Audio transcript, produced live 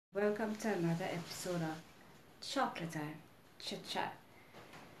Welcome to another episode of Chocolate and Chit Chat.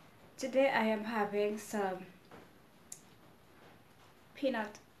 Today I am having some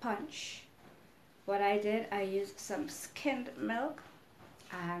peanut punch. What I did, I used some skimmed milk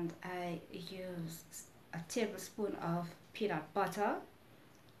and I used a tablespoon of peanut butter,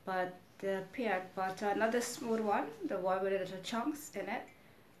 but the peanut butter, not the smooth one, the one with the little chunks in it,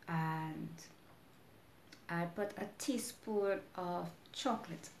 and I put a teaspoon of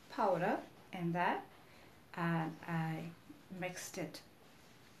chocolate powder in that, and I mixed it,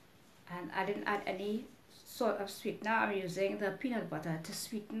 and I didn't add any sort of sweetener. I'm using the peanut butter to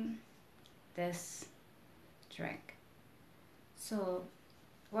sweeten this drink. So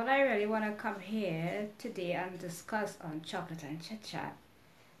what I really want to come here today and discuss on Chocolate and Chit Chat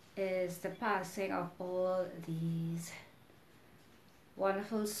is the passing of all these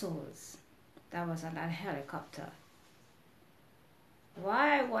wonderful souls that was on that helicopter.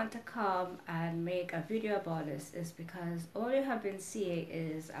 Why I want to come and make a video about this is because all you have been seeing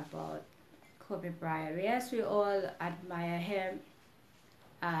is about KobeBryant. Yes, we all admire him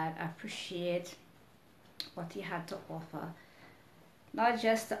and appreciate what he had to offer, not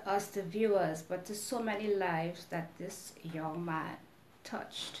just to us, the viewers, but to so many lives that this young man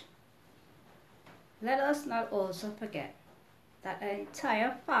touched. Let us not also forget that an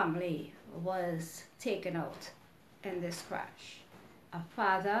entire family was taken out in this crash. A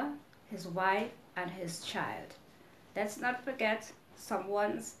father, his wife, and his child. Let's not forget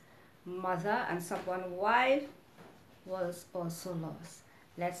someone's mother and someone's wife was also lost.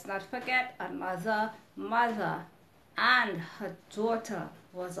 Let's not forget another mother and her daughter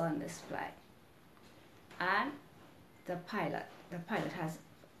was on this flight. And the pilot has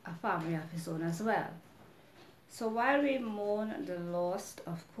a family of his own as well. So while we mourn the loss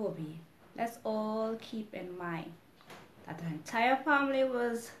of Kobe, let's all keep in mind that the entire family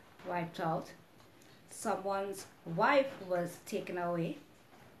was wiped out, someone's wife was taken away,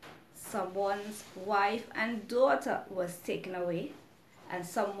 someone's wife and daughter was taken away, and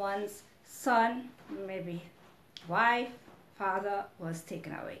someone's son, maybe wife, father was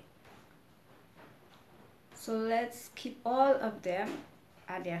taken away. So let's keep all of them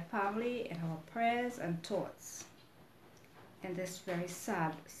and their family in our prayers and thoughts in this very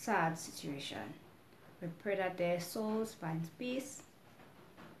sad situation. We pray that their souls find peace,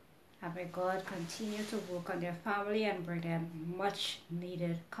 and may God continue to work on their family and bring them much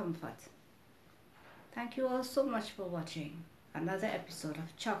needed comfort. Thank you all so much for watching another episode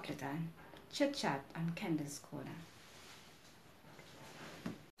of Chocolate and Chit Chat and Candace's Corner.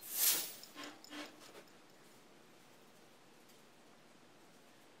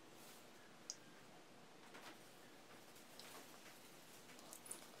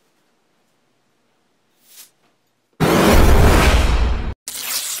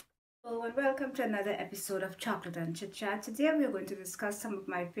 Hello and welcome to another episode of Chocolate and Chit Chat. Today we are going to discuss some of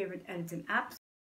my favorite editing apps